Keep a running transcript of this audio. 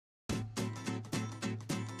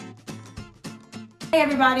Hey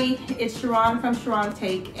everybody, it's Sharon from Sharon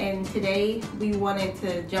Take, and today we wanted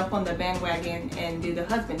to jump on the bandwagon and do the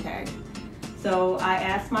husband tag. So I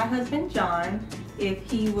asked my husband John if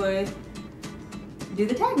he would do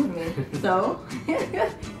the tag with me. So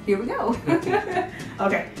here we go.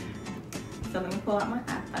 Okay, so let me pull out my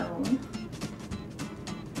iPhone.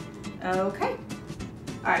 Okay.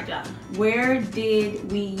 All right, John, where did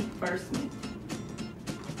we first meet?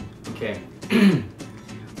 Okay.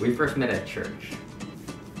 We first met at church.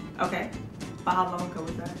 Okay. But how long ago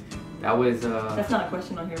was that? That was That's not a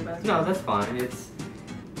question on here, but no, that's fine. It's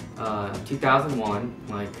 2001,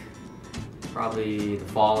 like probably the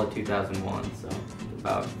fall of 2001, so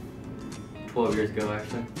about 12 years ago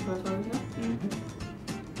actually. 12 years ago?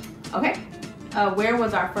 Mm-hmm. Okay. Where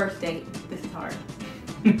was our first date? This is hard.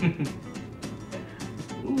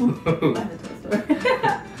 Ooh. That's a Toy Story.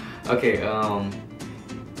 Okay,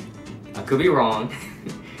 I could be wrong,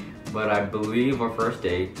 but I believe our first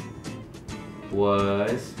date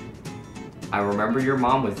was, I remember your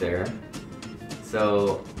mom was there,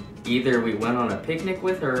 so either we went on a picnic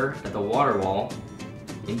with her at the water wall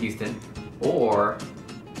in Houston, or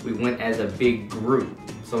we went as a big group,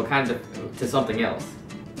 so kind of to something else.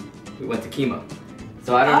 We went to Kima.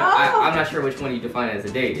 So I don't know, I'm not sure which one you define as a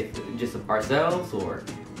date, if just ourselves or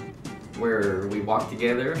where we walked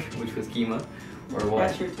together, which was Kima, or what?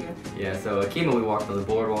 That's true too. Yeah, so at Kima we walked on the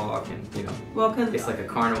boardwalk and, you know, Well, cause it's like a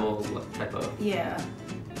carnival type of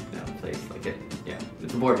place, like it. Yeah,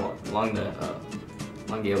 it's a boardwalk along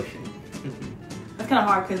the ocean. That's kind of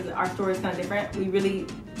hard because our story is kind of different. We really,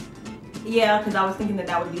 because I was thinking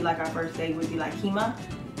that would be like our first date would be like Kima,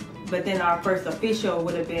 but then our first official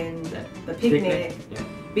would have been the picnic. Yeah.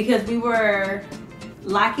 Because we were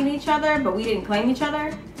liking each other, but we didn't claim each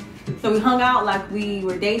other. So we hung out like we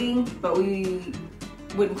were dating, but we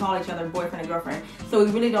wouldn't call each other boyfriend and girlfriend. So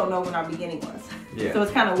we really don't know when our beginning was. Yeah. So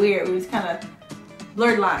it's kind of weird. We was kind of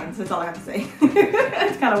blurred lines. That's all I have to say.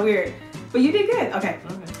 It's kind of weird. But you did good. Okay.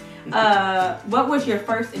 What was your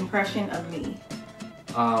first impression of me?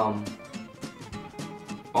 All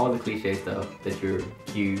the cliche stuff, that you're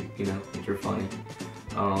cute, you know, that you're funny.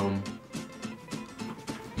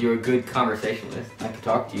 You're a good conversationalist. I can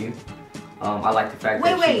talk to you. I like the fact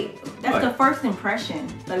that that's the first impression,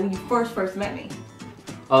 like when you first met me.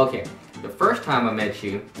 Okay, the first time I met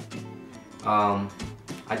you, I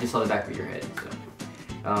just saw the back of your head.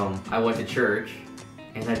 So, I went to church,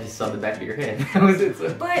 and I just saw the back of your head. That was it.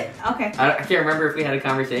 So. But okay, I can't remember if we had a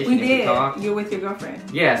conversation. We did. We talked. You're with your girlfriend.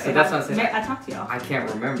 Yeah, so that's what I'm saying. I talked to y'all. I can't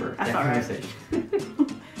remember that's that all conversation.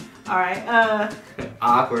 All right.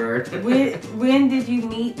 Awkward. when did you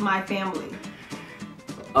meet my family?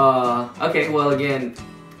 Okay, well again,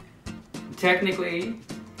 technically,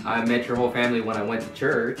 I met your whole family when I went to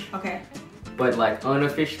church. Okay. But like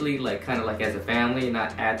unofficially, like kind of like as a family,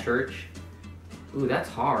 not at church. Ooh, that's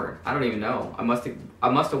hard. I don't even know. I must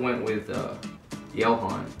have went with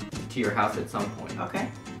Johan to your house at some point. Okay.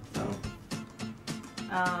 So.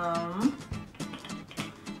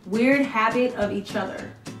 Weird habit of each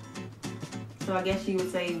other. So I guess you would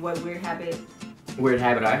say what weird habit. Weird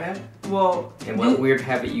habit I have? Well. And what weird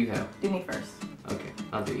habit you have? Do me first. Okay,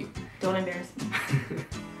 I'll do you. Don't embarrass me.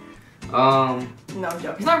 No, I'm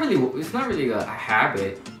joking. It's not really a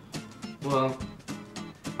habit. Well,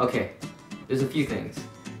 okay. There's a few things.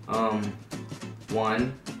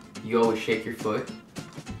 One, you always shake your foot,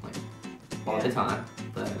 like all the time.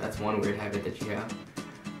 That's one weird habit that you have.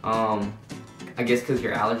 I guess because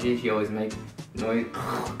your allergies, you always make noises.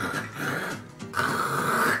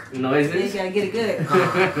 Yeah, you gotta get it good.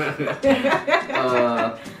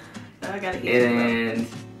 I gotta get it. And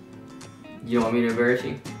you don't want me to embarrass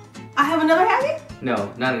you? I have another habit?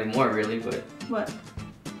 No, not anymore, really. But what?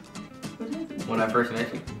 What is it? When I first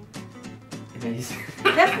met you.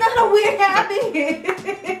 That's not a weird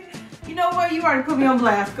habit. You know what? You already put me on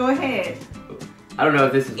blast. Go ahead. I don't know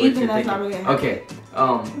if this is what Even you're that's thinking. not really a habit. Okay.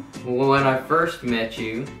 When I first met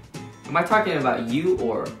you, am I talking about you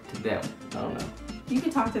or to them? I don't know. You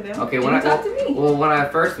can talk to them. Okay, talk to me. Well, when I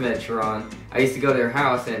first met Sharon, I used to go to their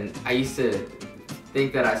house and I used to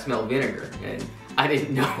think that I smelled vinegar, and I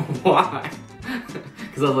didn't know why.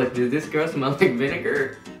 Because I was like, does this girl smell like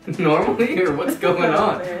vinegar normally, or what's going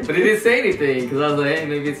on? But it didn't say anything, because I was like, hey,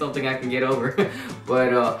 maybe it's something I can get over.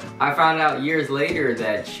 But I found out years later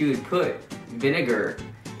that she would put vinegar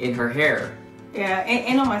in her hair. Yeah,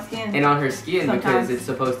 and on my skin. And on her skin sometimes. Because it's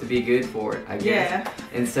supposed to be good for it, I guess. Yeah.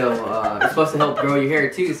 And so it's supposed to help grow your hair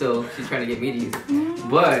too, so she's trying to get me to use it.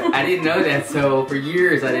 But I didn't know that, so for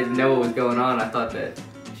years I didn't know what was going on. I thought that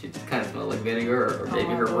she just kind of smelled like vinegar, or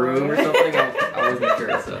maybe her room or something. I wasn't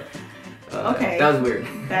sure, so. Okay. That was weird.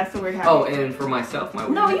 That's a weird habit. Oh, and for myself, my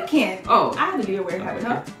weird No, you can't. Oh. I had to do your weird habit,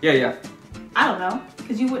 huh? Yeah, yeah. I don't know,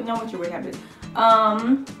 because you wouldn't know what your weird habit is.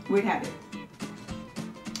 Weird habit.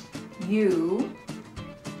 Man,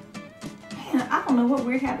 I don't know what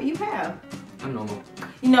weird habit you have. I don't know.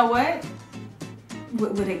 You know what?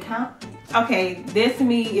 Would it count? Okay, this to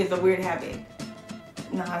me is a weird habit.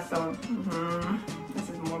 Nah, so, this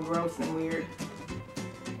is more gross than weird.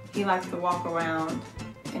 He likes to walk around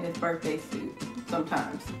in his birthday suit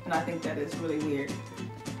sometimes, and I think that is really weird.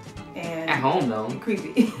 And at home, though.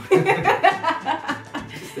 Creepy.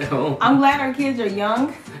 Just at home. I'm glad our kids are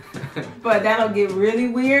young, but that'll get really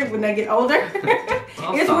weird when they get older.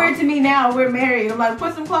 It's weird to me now. We're married. I'm like,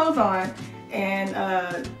 put some clothes on. And,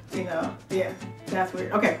 you know, yeah, that's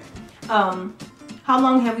weird. Okay. How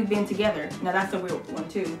long have we been together? Now, that's a weird one,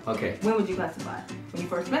 too. Okay. When would you classify? When you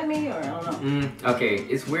first met me, or I don't know? Okay,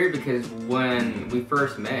 it's weird because when we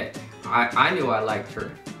first met, I knew I liked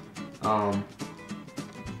her.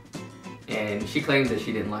 And she claims that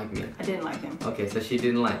she didn't like me. I didn't like him. Okay, so she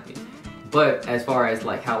didn't like me. But as far as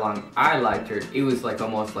like how long I liked her, it was like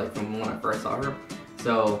almost like from when I first saw her.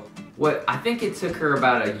 So I think it took her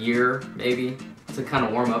about a year maybe to kind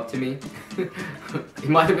of warm up to me. It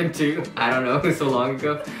might have been 2. I don't know. It was so long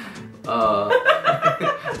ago.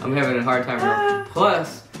 I'm having a hard time remembering.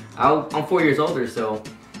 Plus, I'm 4 years older, so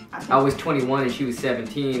I was 21 and she was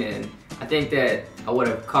 17, and I think that I would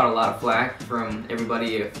have caught a lot of flack from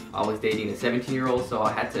everybody if I was dating a 17-year-old, so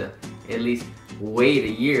I had to at least wait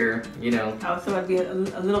a year, you know. Oh, so it'd be a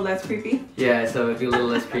little less creepy? Yeah, so it'd be a little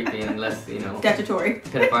less creepy and less, you know. Statutory.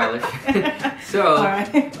 Pedophilish. So,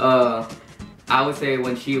 right. I would say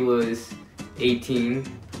when she was 18,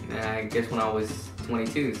 I guess when I was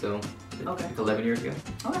 22, so okay. Like 11 years ago.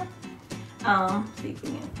 Okay. See if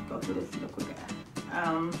we can go through this real quick.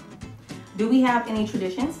 Do we have any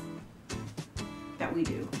traditions that we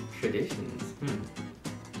do? Traditions?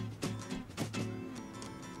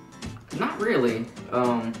 Not really.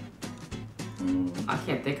 I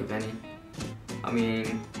can't think of any. I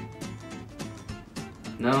mean,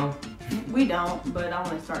 no. We don't, but I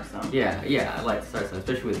want to start some. Yeah, I'd like to start some,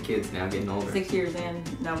 especially with the kids now getting older. 6 years in,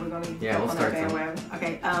 now we're going to be we'll start some.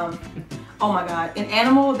 Okay, oh my God, an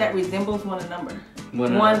animal that resembles one another.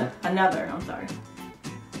 Another, I'm sorry.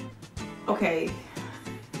 Okay,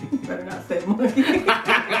 you better not say monkey.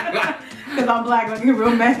 Because I'm black, I'm getting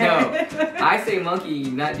real mad. No, I say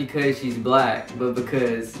monkey not because she's black, but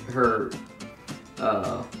because her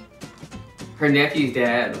nephew's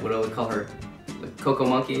dad would always call her Coco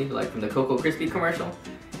Monkey, like from the Coco Crispy commercial.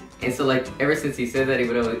 And so like ever since he said that,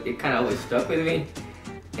 it kind of always stuck with me.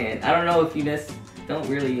 And I don't know if you just don't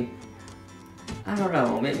really, I don't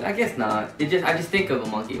know, maybe, I guess not. I just think of a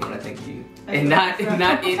monkey when I think of you. And not in a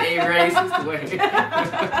racist way.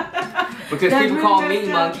 Because people call me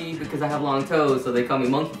monkey because I have long toes, so they call me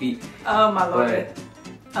monkey feet. Oh my Lord.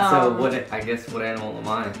 So what animal am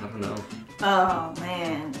I? I don't know. Oh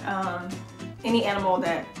man. Any animal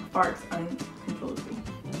that farts uncontrollably.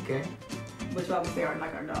 Okay. Which I would say are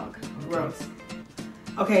like our dog. Gross.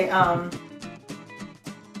 Okay,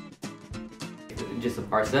 just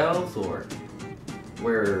ourselves, or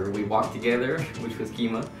where we walked together, which was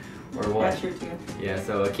Kima, or what? That's true too. Yeah,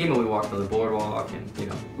 so at Kima we walked on the boardwalk, and you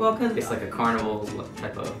know, well, cause it's like a carnival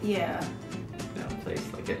type of place.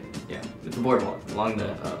 Like it's a boardwalk along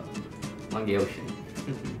the ocean.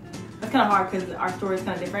 That's kind of hard because our story is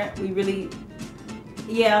kind of different. We really,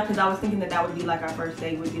 because I was thinking that would be like our first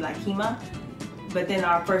date would be like Kima, but then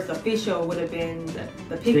our first official would have been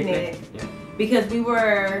the picnic. Yeah. Because we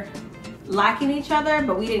were liking each other,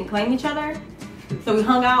 but we didn't claim each other. So we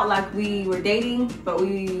hung out like we were dating, but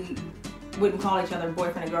we wouldn't call each other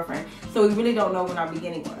boyfriend and girlfriend. So we really don't know when our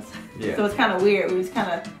beginning was. Yeah. So it's kind of weird. We just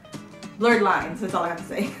kind of blurred lines. That's all I have to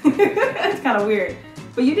say. It's kind of weird.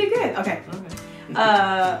 But you did good. Okay.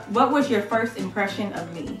 What was your first impression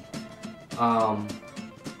of me?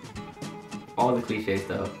 All the cliche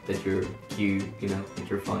stuff, that you're cute, you know, that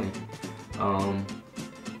you're funny.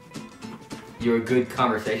 You're a good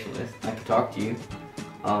conversationalist. I can talk to you.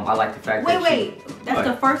 I like the fact that that's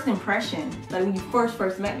the first impression, like when you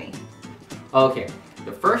first met me. Okay,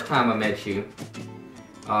 the first time I met you,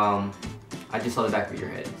 I just saw the back of your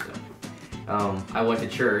head. So, I went to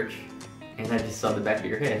church, and I just saw the back of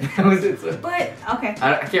your head. That was it. So. But okay,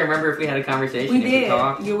 I can't remember if we had a conversation. We did.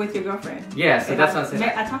 Talked. You're with your girlfriend. Yeah, so that's what I'm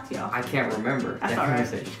saying. I talked to y'all. I can't remember that's that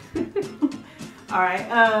conversation. All right.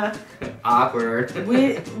 Awkward.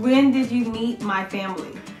 when did you meet my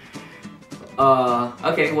family?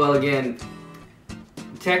 Okay, well again,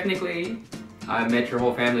 technically, I met your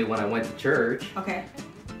whole family when I went to church. Okay.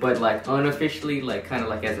 but like unofficially, like kind of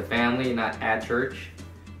like as a family, not at church.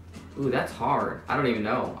 Ooh, that's hard. I don't even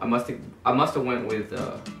know. I must have went with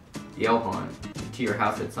Johan to your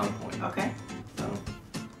house at some point. Okay. So.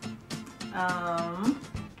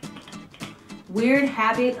 Weird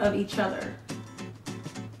habit of each other.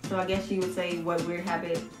 So I guess you would say what weird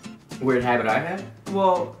habit. Weird habit I have?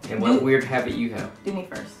 Well. And what weird habit you have? Do me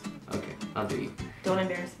first. Okay, I'll do you. Don't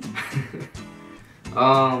embarrass me.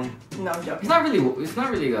 No, I'm joking. It's not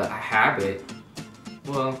really a habit.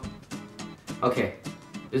 Well, okay.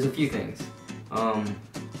 There's a few things.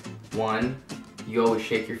 One, you always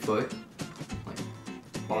shake your foot, like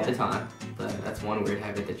all the time. That's one weird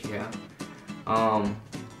habit that you have.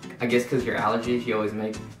 I guess because your allergies, you always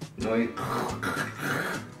make noises.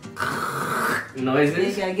 You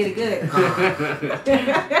gotta get it good.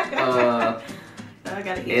 I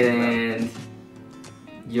gotta get it. And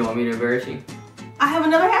you don't want me to embarrass you? I have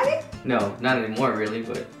another habit? No, not anymore, really.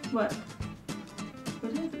 But what?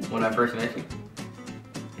 What is it? When I first met you.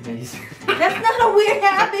 That's not a weird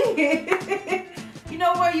habit. You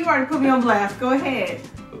know what? You already put me on blast. Go ahead.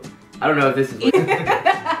 I don't know if this is weird.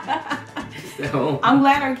 So. I'm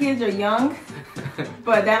glad our kids are young,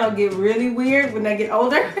 but that'll get really weird when they get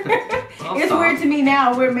older. It's weird to me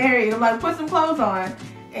now. We're married. I'm like, put some clothes on.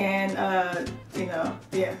 And,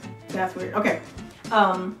 yeah, that's weird. Okay.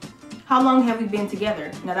 How long have we been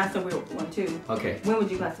together? Now, that's a weird one, too. Okay. When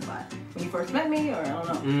would you classify? When you first met me, or I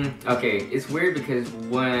don't know? Okay, it's weird because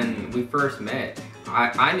when we first met,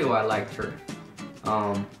 I knew I liked her.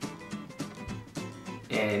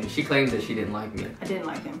 And she claims that she didn't like me. I didn't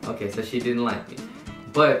like him. Okay, so she didn't like me.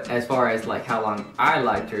 But as far as like how long I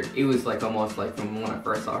liked her, it was like almost like from when I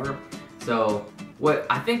first saw her. So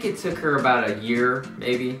I think it took her about a year,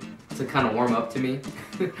 maybe, to kind of warm up to me.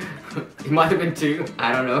 It might have been 2.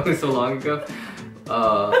 I don't know. It was so long ago.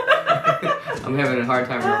 I'm having a hard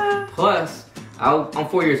time remembering. Plus, I'm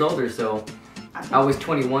 4 years older, so I was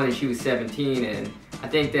 21 and she was 17, and I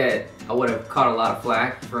think that I would have caught a lot of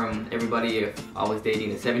flack from everybody if I was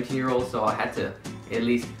dating a 17-year-old, so I had to at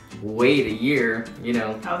least wait a year, you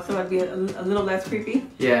know. Oh, so it'd be a little less creepy?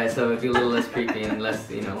 Yeah, so it'd be a little less creepy and less,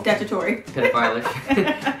 statutory. Pedophilish.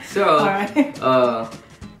 So, right.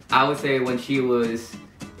 I would say when she was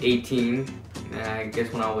 18, and I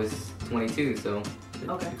guess when I was 22, so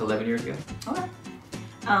like 11 years ago. Okay.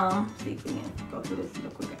 See if we can go through this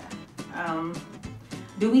real quick.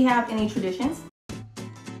 Do we have any traditions?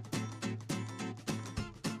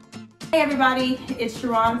 Hey everybody, it's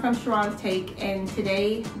Sharon from Sharon's Take, and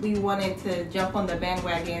today we wanted to jump on the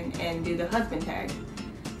bandwagon and do the husband tag.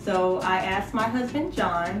 So I asked my husband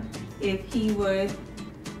John if he would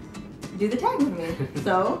do the tag with me.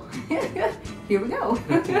 So here we go.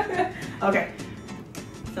 Okay,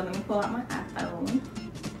 so let me pull out my iPhone.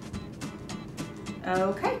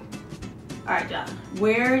 Okay. All right, John.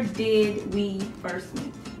 Where did we first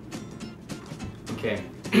meet? Okay.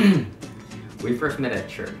 We first met at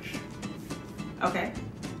church. Okay.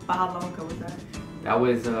 But how long ago was that? That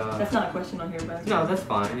was That's not a question on here, but no, that's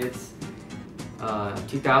fine. It's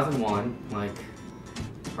 2001, like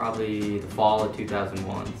probably the fall of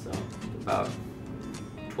 2001, so about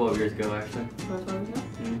 12 years ago, actually. 12 years ago?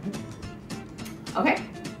 Mm-hmm. Okay.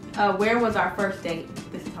 Where was our first date?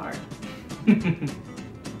 This is hard.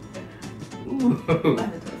 Ooh.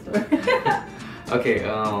 Okay,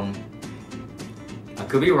 I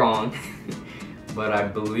could be wrong, but I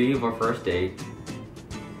believe our first date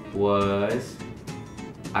was,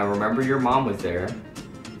 I remember your mom was there,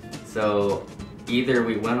 so either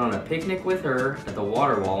we went on a picnic with her at the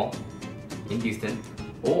water wall in Houston,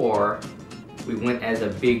 or we went as a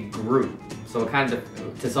big group, so kind of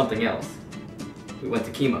to something else. We went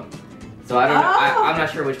to chemo. So I don't know, I'm not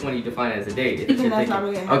sure which one you define as a date. That's not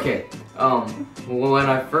really okay, when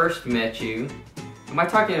I first met you, am I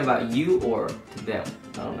talking about you or to them?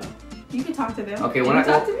 I don't know. You can talk to them. Okay, when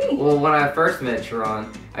talk to me. Well, when I first met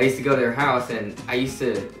Sharon, I used to go to their house and I used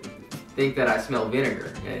to think that I smelled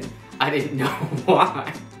vinegar, and I didn't know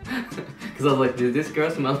why. Because I was like, does this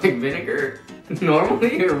girl smell like vinegar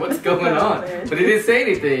normally, or what's going on? But it didn't say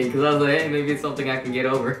anything, because I was like, hey, maybe it's something I can get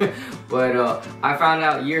over. But I found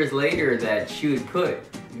out years later that she would put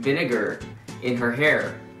vinegar in her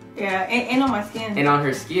hair. Yeah, and on my skin. And on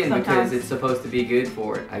her skin sometimes. Because it's supposed to be good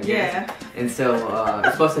for it, I guess. Yeah. And so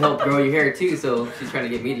it's supposed to help grow your hair too, so she's trying to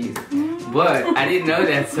get me to use it. But I didn't know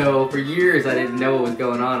that, so for years I didn't know what was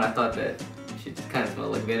going on. I thought that she just kind of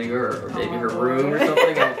smelled like vinegar, or maybe her room or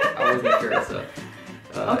something. I wasn't sure, so.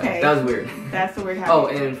 Okay. That was weird. That's the weird habit. Oh,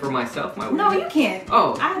 and for myself, my weird No, you can't.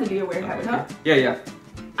 Oh. I have to be a weird habit, huh? Yeah.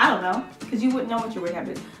 I don't know, because you wouldn't know what your weird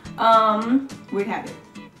habit is. Weird habit.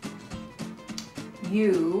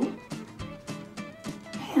 you,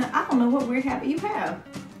 man, I don't know what weird habit you have.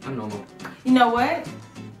 I'm normal. You know what?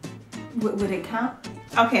 Would it count?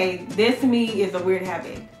 Okay, this to me is a weird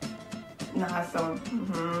habit. Nah, so,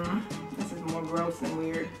 this is more gross than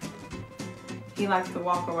weird. He likes to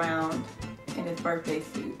walk around in his birthday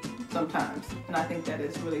suit sometimes, and I think that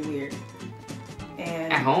is really weird.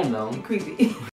 And At home though. creepy.